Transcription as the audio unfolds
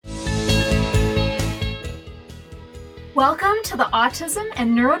Welcome to the Autism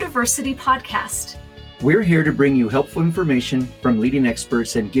and Neurodiversity Podcast. We're here to bring you helpful information from leading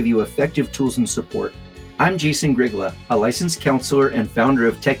experts and give you effective tools and support. I'm Jason Grigla, a licensed counselor and founder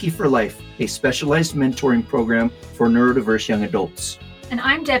of Techie for Life, a specialized mentoring program for neurodiverse young adults. And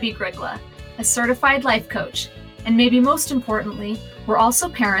I'm Debbie Grigla, a certified life coach. And maybe most importantly, we're also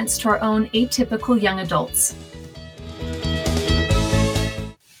parents to our own atypical young adults.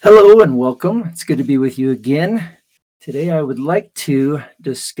 Hello and welcome. It's good to be with you again. Today I would like to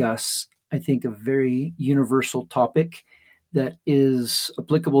discuss, I think, a very universal topic that is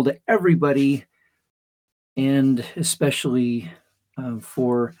applicable to everybody, and especially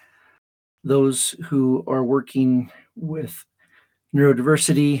for those who are working with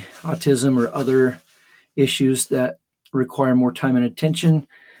neurodiversity, autism, or other issues that require more time and attention.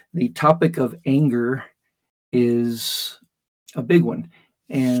 The topic of anger is a big one.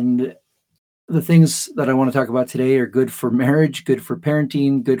 And the things that I want to talk about today are good for marriage, good for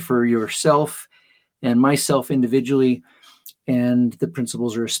parenting, good for yourself and myself individually. And the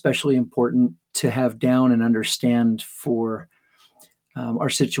principles are especially important to have down and understand for our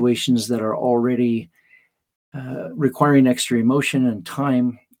situations that are already requiring extra emotion and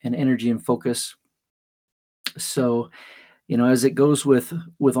time and energy and focus. So, as it goes with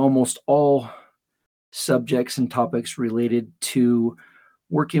almost all subjects and topics related to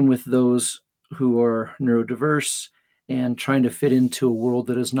working with those who are neurodiverse and trying to fit into a world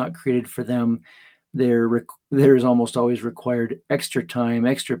that is not created for them, there is almost always required extra time,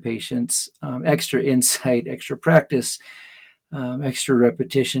 extra patience, extra insight, extra practice, extra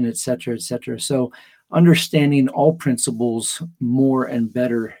repetition, et cetera, et cetera. So understanding all principles more and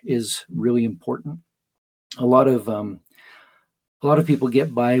better is really important. A lot of people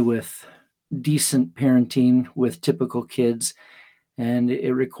get by with decent parenting with typical kids, and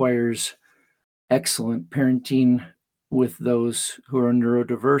it requires excellent parenting with those who are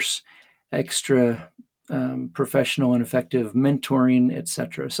neurodiverse, extra professional and effective mentoring,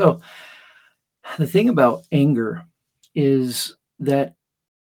 etc. So the thing about anger is that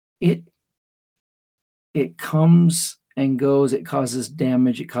it comes and goes, it causes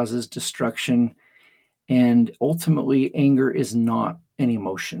damage, it causes destruction, and ultimately anger is not an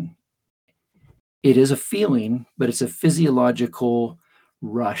emotion. It is a feeling, but it's a physiological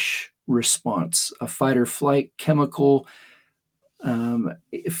rush response, a fight or flight chemical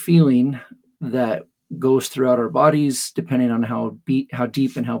feeling that goes throughout our bodies, depending on how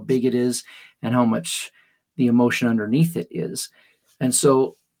deep and how big it is, and how much the emotion underneath it is. And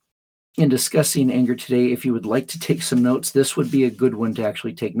so, in discussing anger today, if you would like to take some notes, this would be a good one to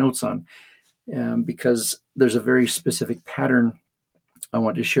actually take notes on, because there's a very specific pattern I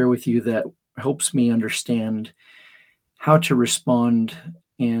want to share with you that helps me understand how to respond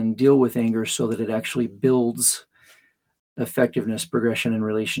and deal with anger so that it actually builds effectiveness, progression, and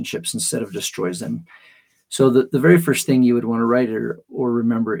relationships instead of destroys them. So the very first thing you would want to write or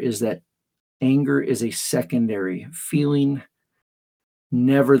remember is that anger is a secondary feeling,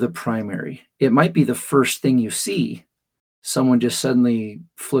 never the primary. It might be the first thing you see. Someone just suddenly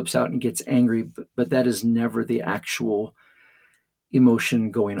flips out and gets angry, but that is never the actual emotion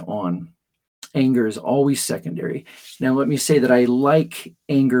going on. Anger is always secondary. Now, let me say that I like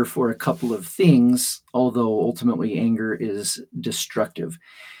anger for a couple of things, although ultimately anger is destructive.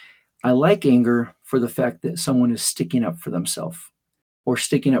 I like anger for the fact that someone is sticking up for themselves or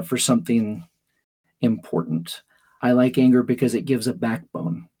sticking up for something important. I like anger because it gives a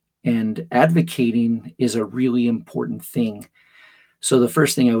backbone, and advocating is a really important thing. So the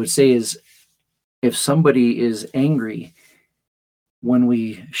first thing I would say is, if somebody is angry, when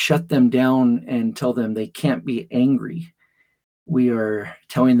we shut them down and tell them they can't be angry, we are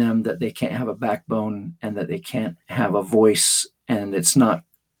telling them that they can't have a backbone and that they can't have a voice, and it's not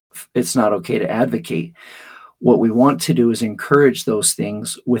okay to advocate. What we want to do is encourage those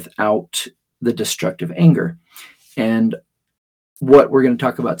things without the destructive anger. And what we're going to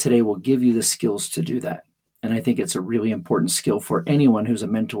talk about today will give you the skills to do that. And I think it's a really important skill for anyone who's a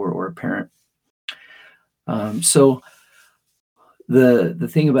mentor or a parent. So the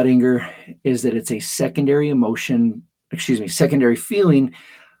thing about anger is that it's a secondary secondary feeling.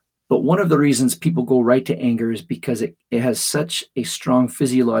 But one of the reasons people go right to anger is because it has such a strong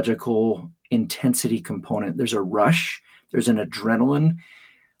physiological intensity component. There's a rush, there's an adrenaline.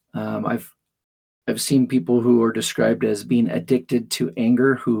 I've seen people who are described as being addicted to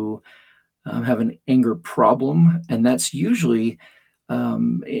anger, who have an anger problem, and that's usually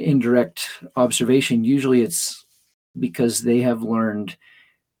in direct observation. Usually it's because they have learned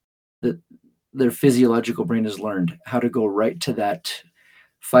that their physiological brain has learned how to go right to that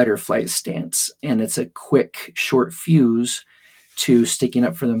fight or flight stance, and it's a quick, short fuse to sticking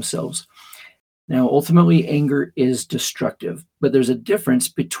up for themselves. Now, ultimately, anger is destructive, but there's a difference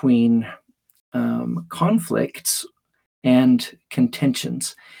between conflicts and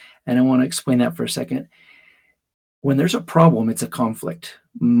contentions. And I want to explain that for a second. When there's a problem, it's a conflict.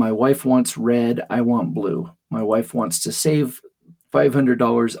 My wife wants red, I want blue. My wife wants to save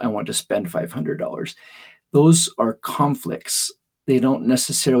 $500, I want to spend $500. Those are conflicts. They don't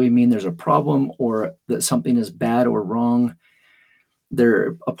necessarily mean there's a problem or that something is bad or wrong.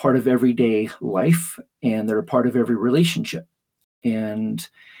 They're a part of everyday life, and they're a part of every relationship. And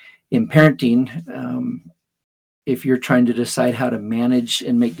in parenting, if you're trying to decide how to manage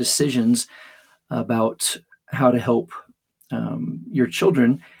and make decisions about how to help your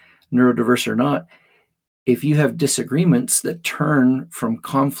children, neurodiverse or not, if you have disagreements that turn from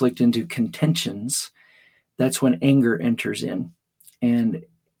conflict into contentions, that's when anger enters in. And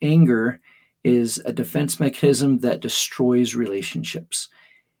anger is a defense mechanism that destroys relationships.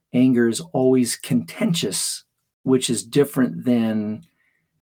 Anger is always contentious, which is different than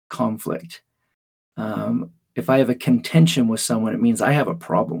conflict. If I have a contention with someone, it means I have a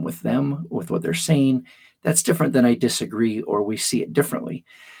problem with them, with what they're saying. That's different than I disagree or we see it differently.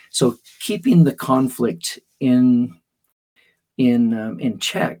 So keeping the conflict in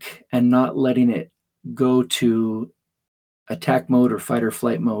check and not letting it go to attack mode or fight or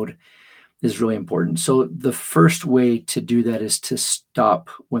flight mode is really important. So the first way to do that is to stop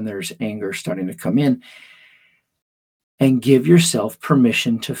when there's anger starting to come in and give yourself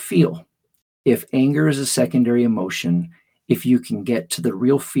permission to feel. If anger is a secondary emotion, if you can get to the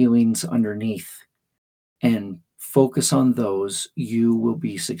real feelings underneath and focus on those, you will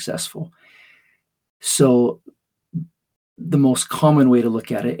be successful. So the most common way to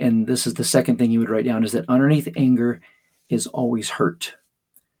look at it, and this is the second thing you would write down, is that underneath anger is always hurt.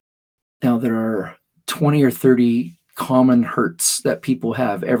 Now, there are 20 or 30 common hurts that people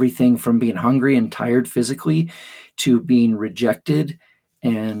have, everything from being hungry and tired physically to being rejected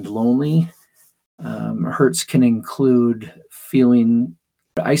and lonely. Hurts can include feeling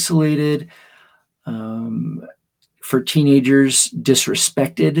isolated, for teenagers,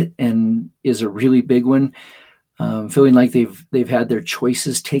 disrespected, and is a really big one. Feeling like they've had their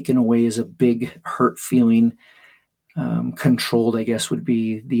choices taken away is a big hurt feeling. Controlled, I guess, would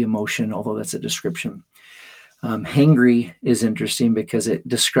be the emotion, although that's a description. Hangry is interesting because it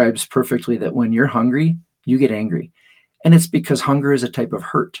describes perfectly that when you're hungry, you get angry. And it's because hunger is a type of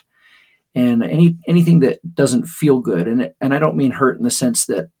hurt. And anything that doesn't feel good, and I don't mean hurt in the sense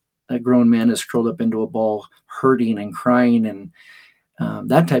that a grown man is curled up into a ball hurting and crying and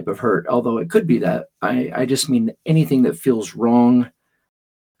that type of hurt, although it could be that. I just mean anything that feels wrong,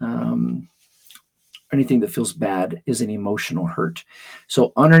 anything that feels bad is an emotional hurt.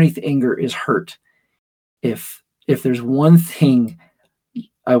 So underneath anger is hurt. If there's one thing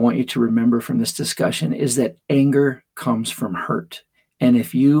I want you to remember from this discussion is that anger comes from hurt. And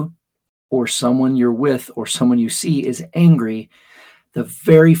if you or someone you're with or someone you see is angry, the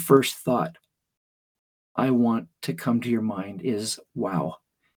very first thought I want to come to your mind is, wow,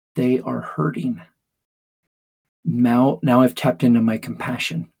 they are hurting. Now I've tapped into my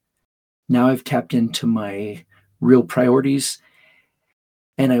compassion. Now I've tapped into my real priorities,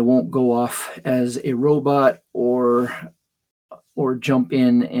 and I won't go off as a robot or jump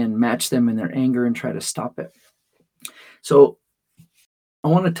in and match them in their anger and try to stop it. So I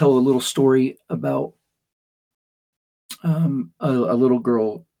want to tell a little story about a little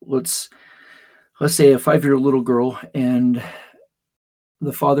girl. Let's say a 5-year-old little girl, and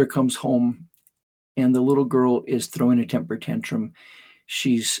the father comes home, and the little girl is throwing a temper tantrum.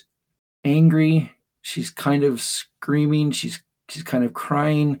 She's angry. She's kind of screaming. She's kind of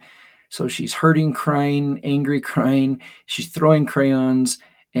crying. So she's hurting, crying, angry, crying. She's throwing crayons,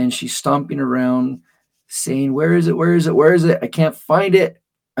 and she's stomping around saying, "Where is it? Where is it? Where is it? I can't find it."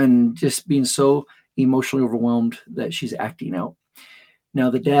 And just being so emotionally overwhelmed that she's acting out. Now,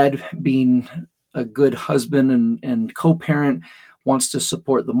 the dad, being a good husband and co-parent, wants to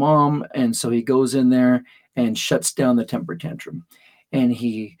support the mom. And so he goes in there and shuts down the temper tantrum. And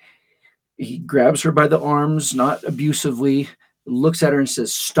he grabs her by the arms, not abusively, looks at her and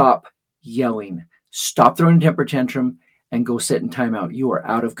says, "Stop yelling. Stop throwing a temper tantrum and go sit in timeout. You are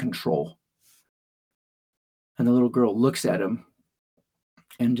out of control." And the little girl looks at him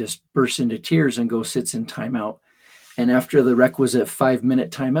and just bursts into tears and goes sits in timeout. And after the requisite 5-minute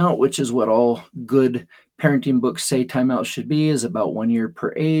timeout, which is what all good parenting books say timeout should be, is about 1 year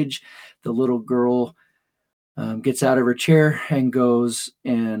per age, the little girl gets out of her chair and goes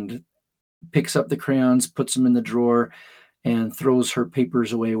and picks up the crayons, puts them in the drawer, and throws her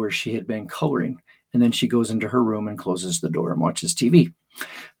papers away where she had been coloring. And then she goes into her room and closes the door and watches TV.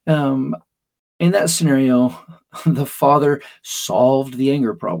 In that scenario, the father solved the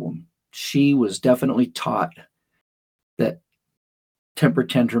anger problem. She was definitely taught that temper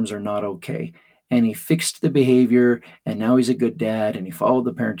tantrums are not okay. And he fixed the behavior, and now he's a good dad, and he followed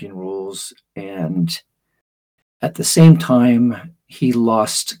the parenting rules. And at the same time, he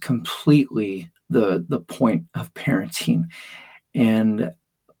lost completely the point of parenting. And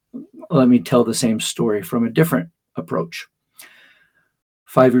let me tell the same story from a different approach.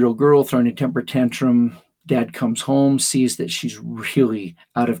 5-year-old girl throwing a temper tantrum. Dad comes home, sees that she's really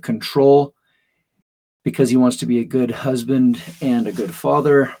out of control because he wants to be a good husband and a good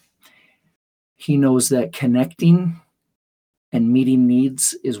father. He knows that connecting and meeting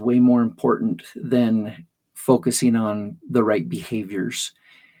needs is way more important than focusing on the right behaviors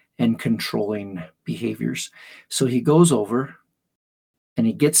and controlling behaviors. So he goes over and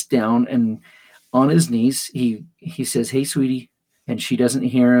he gets down, and on his knees, he says, "Hey, sweetie." And she doesn't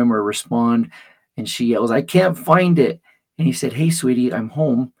hear him or respond. And she yells, "I can't find it." And he said, "Hey, sweetie, I'm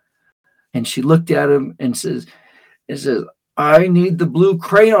home." And she looked at him and says, "I need the blue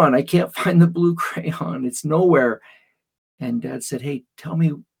crayon. I can't find the blue crayon. It's nowhere." And Dad said, "Hey, tell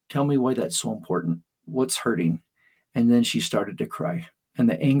me why that's so important. What's hurting?" And then she started to cry. And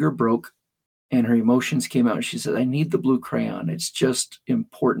the anger broke and her emotions came out. And she said, "I need the blue crayon. It's just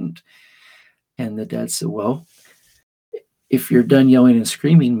important." And the dad said, "Well, if you're done yelling and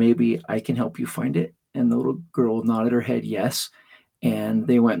screaming, maybe I can help you find it." And the little girl nodded her head yes. And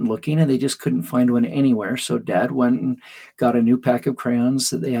they went looking, and they just couldn't find one anywhere. So Dad went and got a new pack of crayons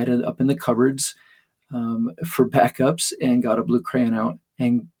that they had up in the cupboards for backups, and got a blue crayon out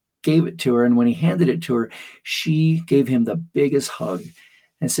and gave it to her. And when he handed it to her, she gave him the biggest hug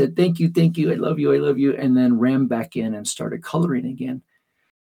and said, "Thank you, I love you," and then ran back in and started coloring again.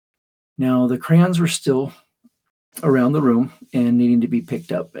 Now, the crayons were still around the room and needing to be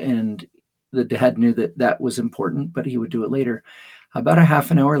picked up, and the dad knew that that was important, but he would do it later. About a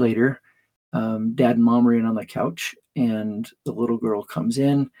half an hour later, Dad and Mom were in on the couch, and the little girl comes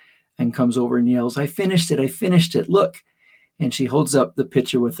in and comes over and yells, I finished it, look." And she holds up the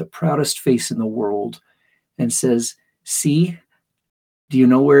picture with the proudest face in the world and says, "See, do you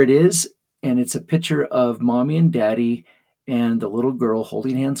know where it is?" And it's a picture of Mommy and Daddy and the little girl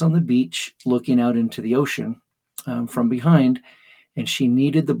holding hands on the beach, looking out into the ocean from behind. And she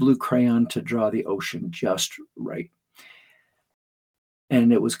needed the blue crayon to draw the ocean just right.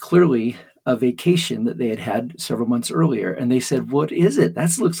 And it was clearly a vacation that they had had several months earlier. And they said, "What is it?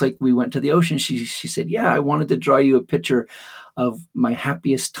 That looks like we went to the ocean." She said, "Yeah, I wanted to draw you a picture of my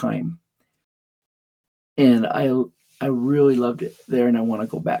happiest time. And I really loved it there, and I want to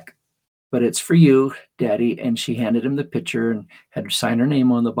go back. But it's for you, Daddy." And she handed him the picture and had her sign her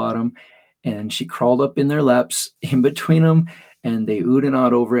name on the bottom. And she crawled up in their laps in between them, and they oohed and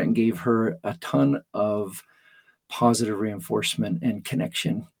awed over it and gave her a ton of positive reinforcement and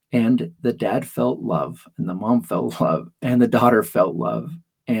connection. And the dad felt love, and the mom felt love, and the daughter felt love.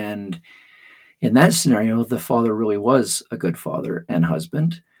 And in that scenario, the father really was a good father and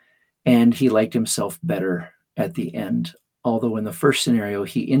husband, and he liked himself better at the end. Although in the first scenario,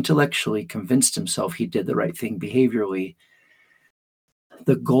 he intellectually convinced himself he did the right thing behaviorally.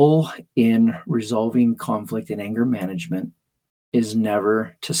 The goal in resolving conflict and anger management is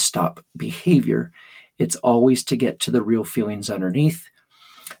never to stop behavior. It's always to get to the real feelings underneath.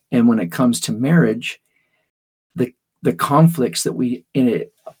 And when it comes to marriage, the conflicts that we in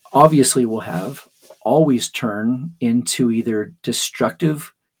it obviously will have always turn into either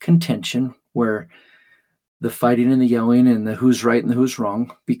destructive contention, where the fighting and the yelling and the who's right and the who's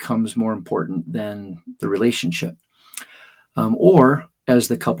wrong becomes more important than the relationship. Or as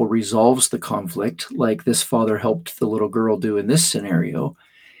the couple resolves the conflict, like this father helped the little girl do in this scenario,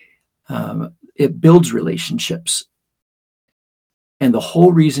 it builds relationships. And the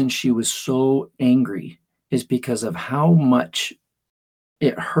whole reason she was so angry is because of how much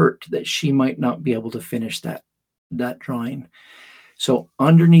it hurt that she might not be able to finish that drawing. So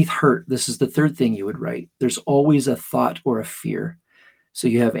underneath hurt, this is the third thing you would write. There's always a thought or a fear. So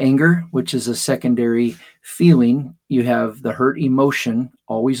you have anger, which is a secondary feeling. You have the hurt emotion,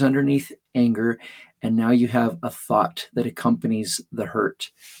 always underneath anger. And now you have a thought that accompanies the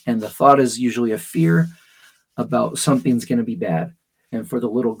hurt. And the thought is usually a fear about something's going to be bad. And for the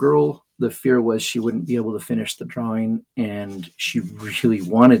little girl, the fear was she wouldn't be able to finish the drawing, and she really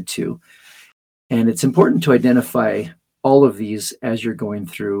wanted to. And it's important to identify all of these as you're going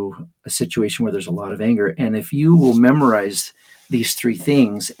through a situation where there's a lot of anger. And if you will memorize these three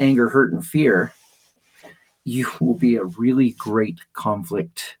things, anger, hurt, and fear, you will be a really great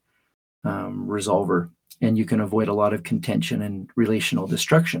conflict resolver, and you can avoid a lot of contention and relational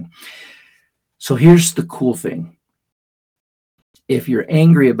destruction. So here's the cool thing. If you're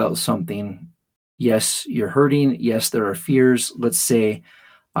angry about something, yes, you're hurting. Yes, there are fears. Let's say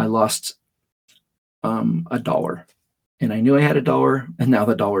I lost $1 and I knew I had $1 and now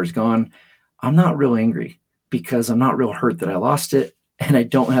the dollar is gone. I'm not real angry because I'm not real hurt that I lost it. And I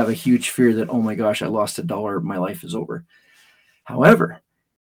don't have a huge fear that, oh my gosh, I lost $1. My life is over. However,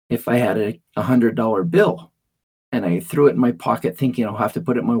 if I had a $100 bill and I threw it in my pocket thinking I'll have to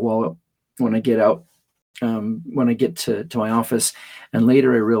put it in my wallet when I get out, when I get to my office, and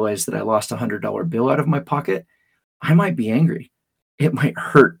later I realized that I lost a $100 bill out of my pocket, I might be angry. It might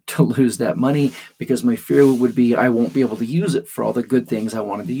hurt to lose that money because my fear would be I won't be able to use it for all the good things I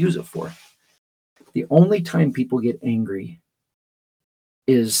wanted to use it for. The only time people get angry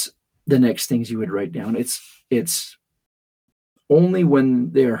is the next things you would write down. It's only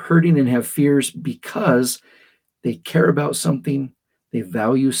when they're hurting and have fears because they care about something, they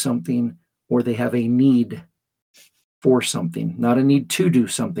value something, or they have a need for something. Not a need to do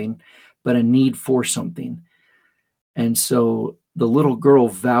something, but a need for something. And so the little girl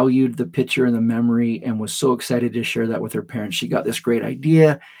valued the picture and the memory and was so excited to share that with her parents. She got this great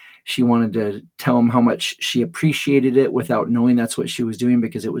idea. She wanted to tell them how much she appreciated it without knowing that's what she was doing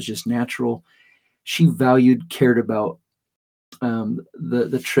because it was just natural. She valued, cared about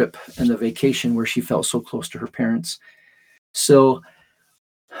the trip and the vacation where she felt so close to her parents. So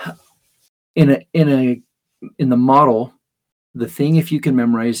in the model, the thing, if you can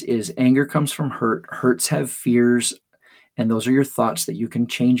memorize, is anger comes from hurt. Hurts have fears, and those are your thoughts that you can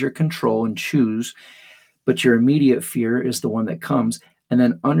change or control and choose. But your immediate fear is the one that comes. And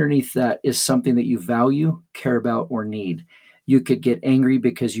then underneath that is something that you value, care about, or need. You could get angry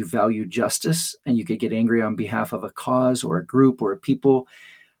because you value justice, and you could get angry on behalf of a cause or a group or a people.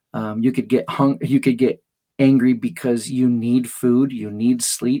 You could get angry because you need food, you need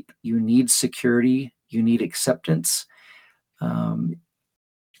sleep, you need security, you need acceptance.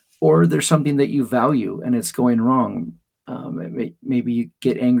 Or there's something that you value and it's going wrong. Maybe you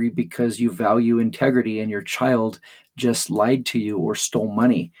get angry because you value integrity and your child just lied to you or stole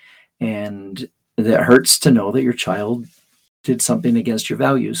money. And that hurts to know that your child did something against your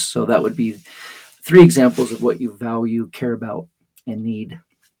values. So that would be 3 examples of what you value, care about, and need.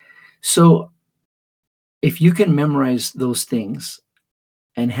 So if you can memorize those things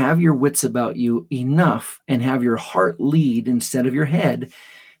and have your wits about you enough and have your heart lead instead of your head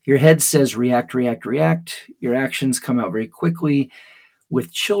says react, react, react. Your actions come out very quickly.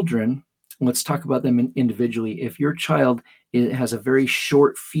 With children, let's talk about them individually. If your child has a very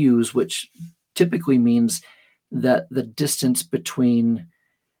short fuse, which typically means that the distance between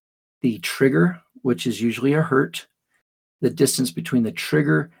the trigger, which is usually a hurt, the distance between the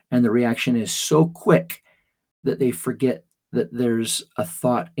trigger and the reaction is so quick that they forget that there's a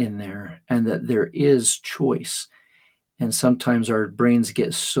thought in there and that there is choice. And sometimes our brains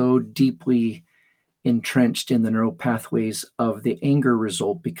get so deeply entrenched in the neural pathways of the anger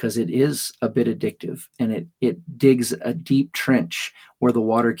result because it is a bit addictive, and it digs a deep trench where the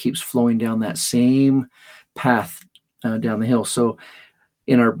water keeps flowing down that same path down the hill. So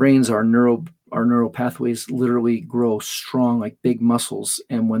in our brains, our neural pathways literally grow strong like big muscles.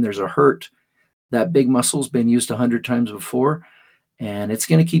 And when there's a hurt, that big muscle's been used 100 times before, and it's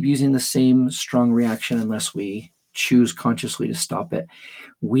going to keep using the same strong reaction unless we choose consciously to stop it.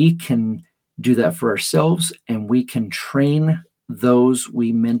 We can do that for ourselves, and we can train those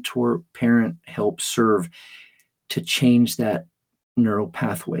we mentor, parent, help, serve to change that neural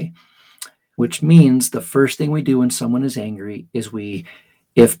pathway, which means the first thing we do when someone is angry is we,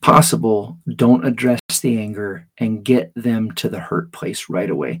 if possible, don't address the anger and get them to the hurt place right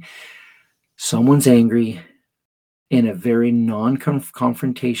away. Someone's angry, in a very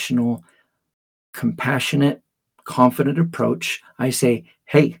non-confrontational, compassionate, confident approach, I say,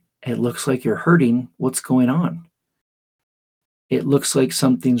 hey, it looks like you're hurting. What's going on? It looks like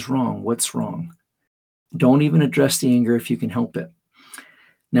something's wrong. What's wrong? Don't even address the anger if you can help it.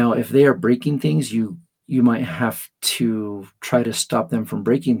 Now, if they are breaking things, you might have to try to stop them from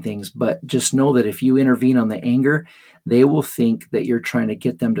breaking things, but just know that if you intervene on the anger, they will think that you're trying to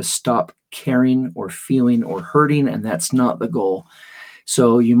get them to stop caring or feeling or hurting, and that's not the goal.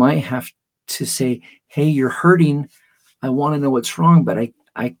 So you might have to say, hey, you're hurting. I want to know what's wrong, but I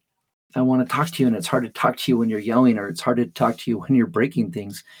want to talk to you, and it's hard to talk to you when you're yelling, or it's hard to talk to you when you're breaking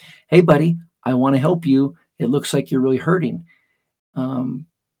things. Hey, buddy, I want to help you. It looks like you're really hurting. Do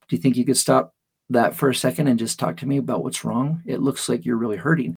you think you could stop that for a second and just talk to me about what's wrong? It looks like you're really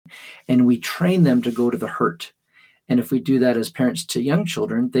hurting. And we train them to go to the hurt. And if we do that as parents to young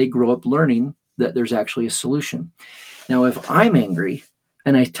children, they grow up learning that there's actually a solution. Now, if I'm angry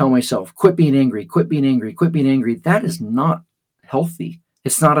and I tell myself, quit being angry, quit being angry, quit being angry, that is not healthy.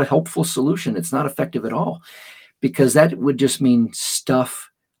 It's not a helpful solution. It's not effective at all, because that would just mean stuff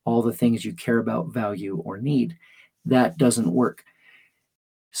all the things you care about, value, or need. That doesn't work.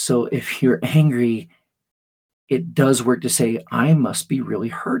 So if you're angry, it does work to say, I must be really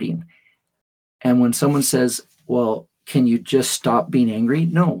hurting. And when someone says, well, can you just stop being angry?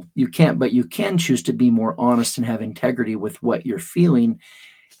 No, you can't, but you can choose to be more honest and have integrity with what you're feeling.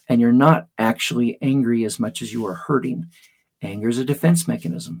 And you're not actually angry as much as you are hurting. Anger is a defense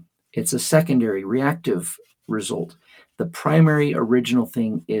mechanism. It's a secondary reactive result. The primary original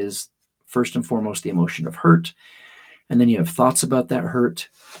thing is, first and foremost, the emotion of hurt. And then you have thoughts about that hurt.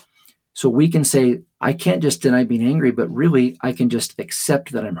 So we can say, I can't just deny being angry, but really I can just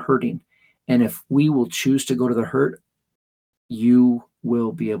accept that I'm hurting. And if we will choose to go to the hurt, you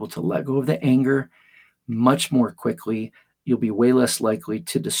will be able to let go of the anger much more quickly. You'll be way less likely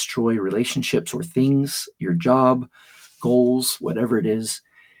to destroy relationships or things, your job, goals, whatever it is.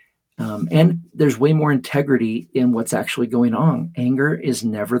 And there's way more integrity in what's actually going on. Anger is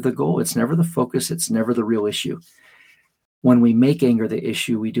never the goal. It's never the focus. It's never the real issue. When we make anger the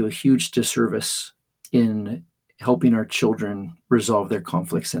issue, we do a huge disservice in helping our children resolve their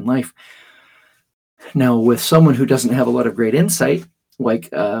conflicts in life. Now, with someone who doesn't have a lot of great insight, like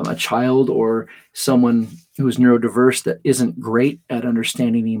a child or someone who's neurodiverse that isn't great at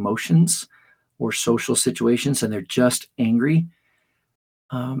understanding emotions or social situations, and they're just angry,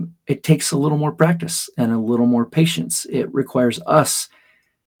 it takes a little more practice and a little more patience. It requires us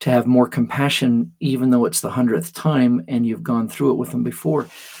to have more compassion, even though it's the 100th time and you've gone through it with them before.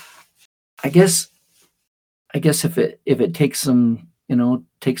 I guess if it takes some,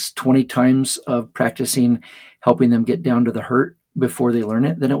 takes 20 times of practicing, helping them get down to the hurt before they learn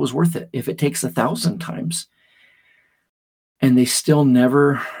it, then it was worth it. If it takes 1,000 times and they still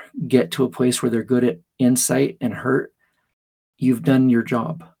never get to a place where they're good at insight and hurt, you've done your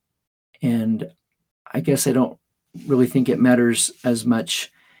job. And I guess I don't really think it matters as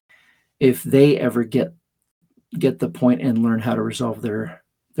much if they ever get the point and learn how to resolve their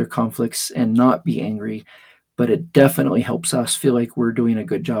conflicts and not be angry. But it definitely helps us feel like we're doing a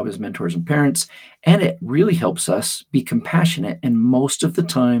good job as mentors and parents. And it really helps us be compassionate. And most of the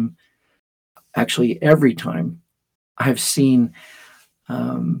time, actually every time, I've seen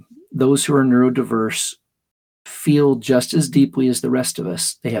those who are neurodiverse feel just as deeply as the rest of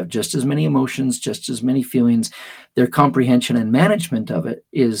us. They have just as many emotions, just as many feelings. Their comprehension and management of it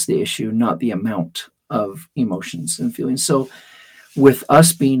is the issue, not the amount of emotions and feelings. So with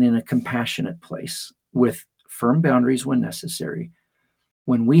us being in a compassionate place, with firm boundaries when necessary,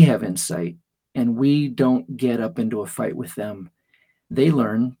 when we have insight and we don't get up into a fight with them, they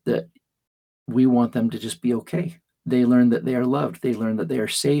learn that we want them to just be okay. They learn that they are loved. They learn that they are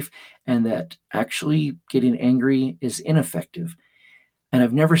safe, and that actually getting angry is ineffective. And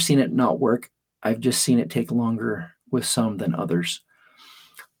I've never seen it not work. I've just seen it take longer with some than others.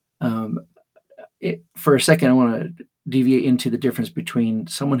 For a second, I want to deviate into the difference between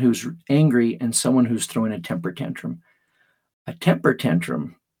someone who's angry and someone who's throwing a temper tantrum. A temper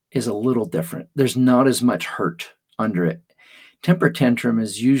tantrum is a little different. There's not as much hurt under it. Temper tantrum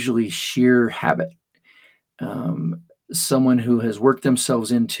is usually sheer habit. Someone who has worked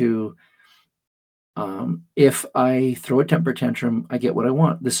themselves into, if I throw a temper tantrum, I get what I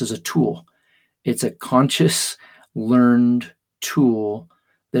want. This is a tool. It's a conscious, learned tool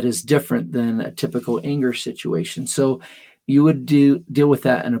that is different than a typical anger situation. So you would deal with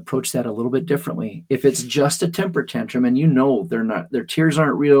that and approach that a little bit differently. If it's just a temper tantrum and their tears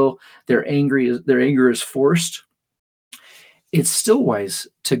aren't real, their anger is forced, it's still wise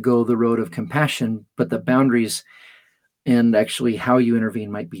to go the road of compassion, but the boundaries and actually how you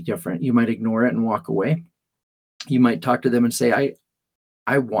intervene might be different. You might ignore it and walk away. You might talk to them and say,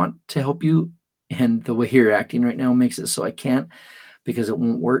 I want to help you, and the way you're acting right now makes it so I can't, because it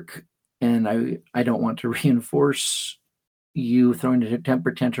won't work. And I don't want to reinforce you throwing a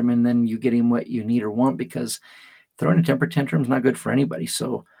temper tantrum and then you getting what you need or want, because throwing a temper tantrum is not good for anybody.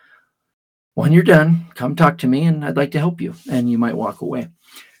 So when you're done, come talk to me and I'd like to help you. And you might walk away.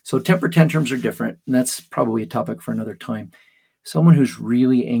 So temper tantrums are different, and that's probably a topic for another time. Someone who's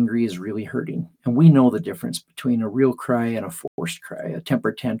really angry is really hurting. And we know the difference between a real cry and a forced cry, a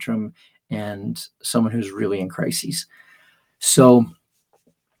temper tantrum and someone who's really in crises. So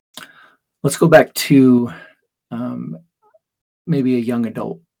let's go back to maybe a young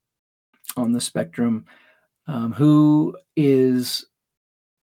adult. on the spectrum, who is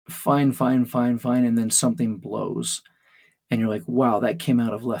fine, and then something blows. And you're like, wow, that came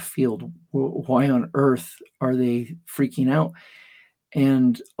out of left field. Why on earth are they freaking out?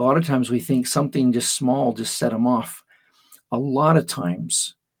 And a lot of times we think something just small just set them off. A lot of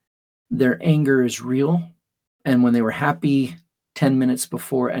times their anger is real. And when they were happy 10 minutes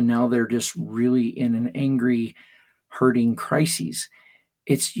before, and now they're just really in an angry, hurting crisis,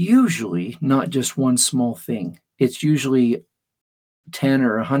 it's usually not just one small thing. It's usually 10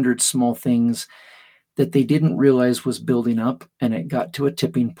 or 100 small things that they didn't realize was building up, and it got to a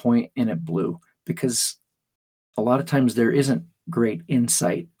tipping point and it blew, because a lot of times there isn't great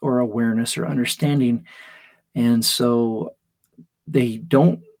insight or awareness or understanding. And so they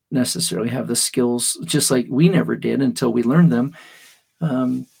don't necessarily have the skills, just like we never did until we learned them,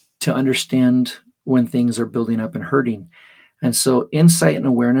 to understand when things are building up and hurting. And so insight and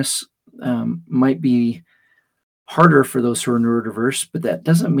awareness might be harder for those who are neurodiverse, but that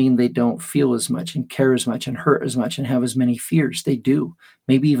doesn't mean they don't feel as much and care as much and hurt as much and have as many fears. They do,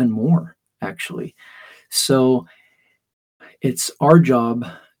 maybe even more, actually. So it's our job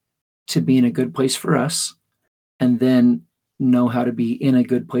to be in a good place for us, and then know how to be in a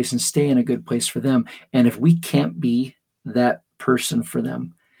good place and stay in a good place for them. And if we can't be that person for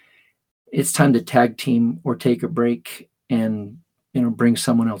them, it's time to tag team or take a break and bring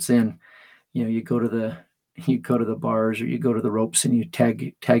someone else in. You go to the bars, or you go to the ropes, and you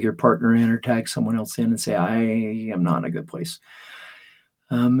tag your partner in or tag someone else in and say, I am not in a good place.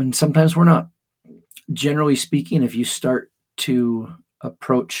 And sometimes we're not. Generally speaking, if you start to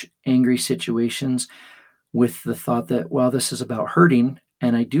approach angry situations with the thought that, well, this is about hurting,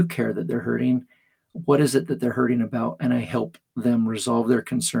 and I do care that they're hurting, what is it that they're hurting about? And I help them resolve their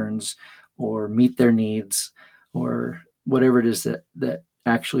concerns or meet their needs or whatever it is that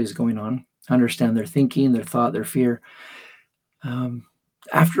actually is going on. Understand their thinking, their thought, their fear.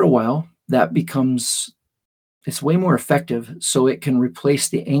 After a while, it's way more effective, so it can replace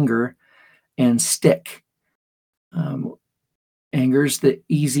the anger and stick. Anger's the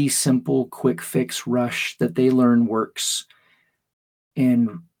easy, simple, quick fix rush that they learn works.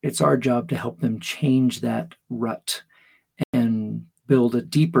 And it's our job to help them change that rut and build a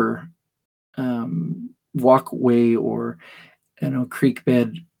deeper walkway or creek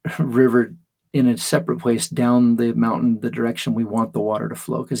bed, river in a separate place down the mountain, the direction we want the water to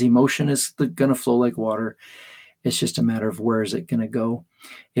flow. Because emotion is going to flow like water. It's just a matter of where is it going to go.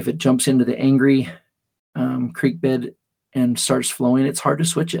 If it jumps into the angry creek bed and starts flowing, it's hard to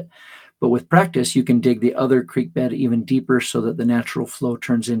switch it. But with practice, you can dig the other creek bed even deeper so that the natural flow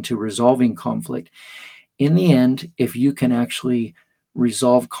turns into resolving conflict. In the end, if you can actually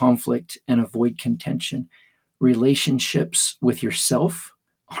resolve conflict and avoid contention, relationships with yourself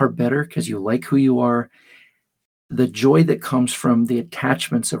are better because you like who you are. The joy that comes from the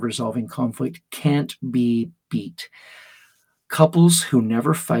attachments of resolving conflict can't be beat. Couples who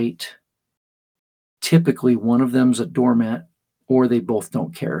never fight, typically one of them's a doormat or they both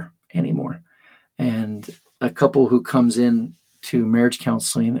don't care anymore. And a couple who comes in to marriage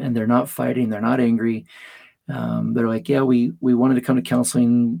counseling and they're not fighting, they're not angry, they're like, yeah, we wanted to come to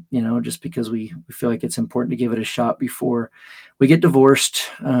counseling, just because we feel like it's important to give it a shot before we get divorced.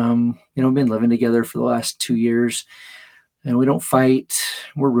 We've been living together for the last 2 years and we don't fight.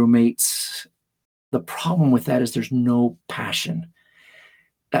 We're roommates. The problem with that is there's no passion.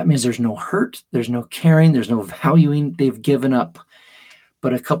 That means there's no hurt, there's no caring, there's no valuing. They've given up.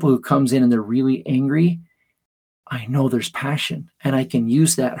 But a couple who comes in and they're really angry, I know there's passion, and I can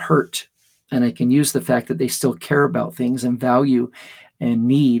use that hurt, and I can use the fact that they still care about things and value and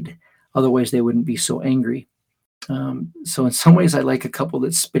need. Otherwise, they wouldn't be so angry. So in some ways, I like a couple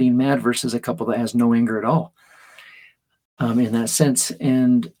that's spitting mad versus a couple that has no anger at all. In that sense.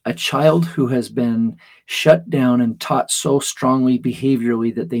 And a child who has been shut down and taught so strongly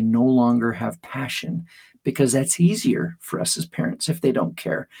behaviorally that they no longer have passion, because that's easier for us as parents if they don't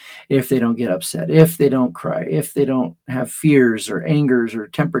care, if they don't get upset, if they don't cry, if they don't have fears or angers or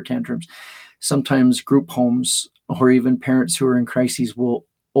temper tantrums. Sometimes group homes or even parents who are in crises will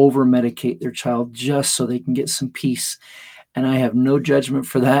over-medicate their child just so they can get some peace. And I have no judgment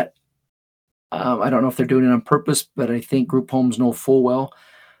for that. I don't know if they're doing it on purpose, but I think group homes know full well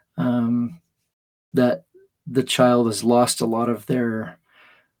that the child has lost a lot of their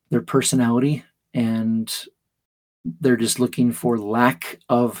personality, and they're just looking for lack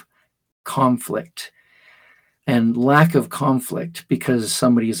of conflict. And lack of conflict because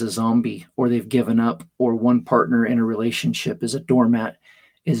somebody is a zombie or they've given up or one partner in a relationship is a doormat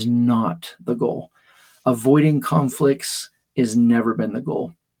is not the goal. Avoiding conflicts has never been the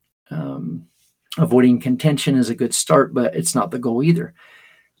goal. Avoiding contention is a good start, but it's not the goal either.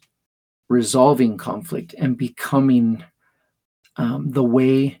 Resolving conflict and becoming the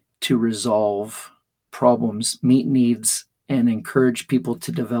way to resolve problems, meet needs, and encourage people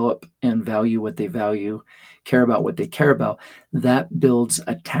to develop and value what they value, care about what they care about. That builds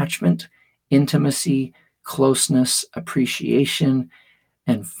attachment, intimacy, closeness, appreciation,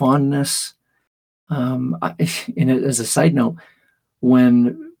 and fondness. As a side note,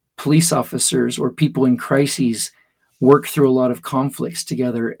 when police officers or people in crises work through a lot of conflicts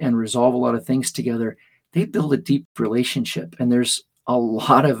together and resolve a lot of things together, they build a deep relationship. And there's a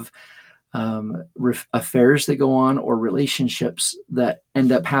lot of affairs that go on, or relationships that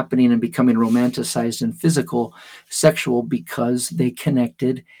end up happening and becoming romanticized and sexual, because they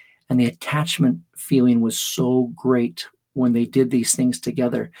connected and the attachment feeling was so great when they did these things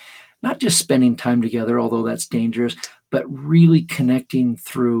together. Not just spending time together, although that's dangerous, but really connecting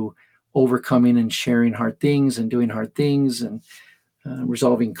through overcoming and sharing hard things and doing hard things and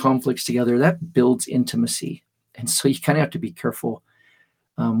resolving conflicts together. That builds intimacy. And so you kind of have to be careful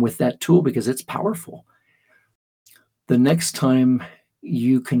with that tool, because it's powerful. The next time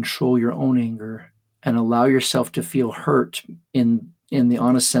you control your own anger and allow yourself to feel hurt in the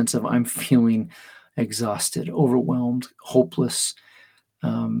honest sense of, I'm feeling exhausted, overwhelmed, hopeless.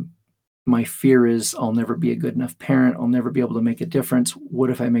 My fear is I'll never be a good enough parent. I'll never be able to make a difference. What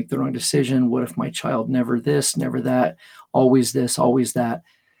if I make the wrong decision? What if my child never this, never that, always this, always that?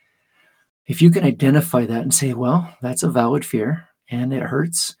 If you can identify that and say, well, that's a valid fear and it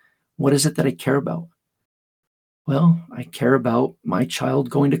hurts. What is it that I care about? Well, I care about my child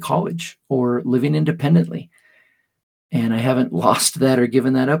going to college or living independently. And I haven't lost that or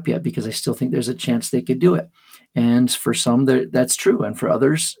given that up yet, because I still think there's a chance they could do it. And for some, that's true. And for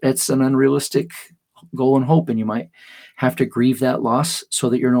others, it's an unrealistic goal and hope. And you might have to grieve that loss so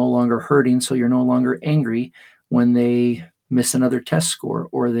that you're no longer hurting, so you're no longer angry when they miss another test score,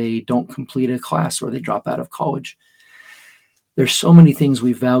 or they don't complete a class, or they drop out of college. There's so many things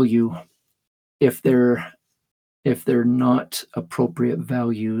we value. If they're not appropriate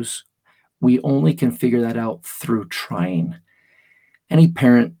values, we only can figure that out through trying. Any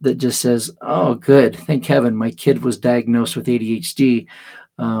parent that just says, oh, good, thank heaven, my kid was diagnosed with ADHD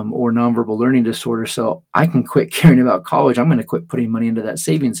or nonverbal learning disorder, so I can quit caring about college. I'm going to quit putting money into that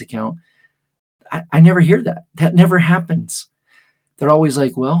savings account. I never hear that. That never happens. They're always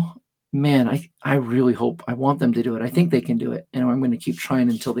like, well, man, I really hope, I want them to do it. I think they can do it, and I'm going to keep trying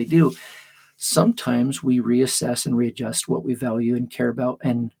until they do. Sometimes we reassess and readjust what we value and care about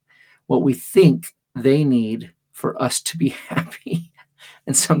and what we think they need for us to be happy.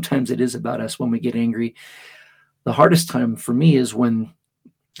 And sometimes it is about us when we get angry. The hardest time for me is when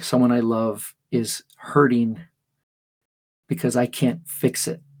someone I love is hurting because I can't fix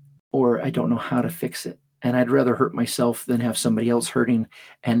it, or I don't know how to fix it. And I'd rather hurt myself than have somebody else hurting.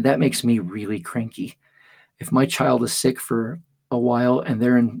 And that makes me really cranky. If my child is sick for a while and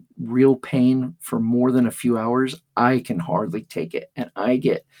they're in real pain for more than a few hours, I can hardly take it. And I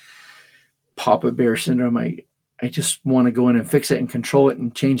get Papa Bear syndrome. I just want to go in and fix it and control it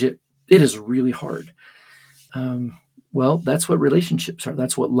and change it. It is really hard. Well, that's what relationships are.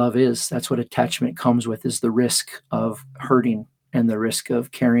 That's what love is. That's what attachment comes with, is the risk of hurting and the risk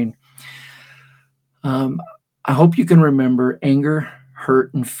of caring. I hope you can remember anger,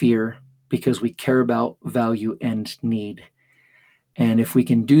 hurt, and fear, because we care about, value, and need. And if we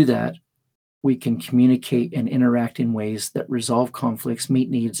can do that, we can communicate and interact in ways that resolve conflicts, meet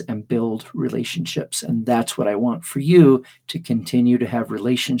needs, and build relationships. And that's what I want for you, to continue to have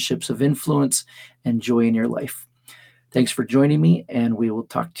relationships of influence and joy in your life. Thanks for joining me, and we will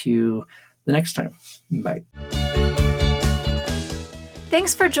talk to you the next time. Bye.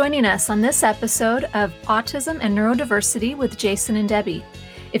 Thanks for joining us on this episode of Autism and Neurodiversity with Jason and Debbie.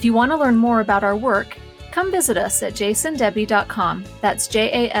 If you want to learn more about our work, come visit us at jasondebbie.com. That's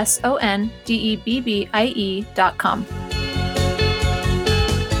JASONDEBBIE.com.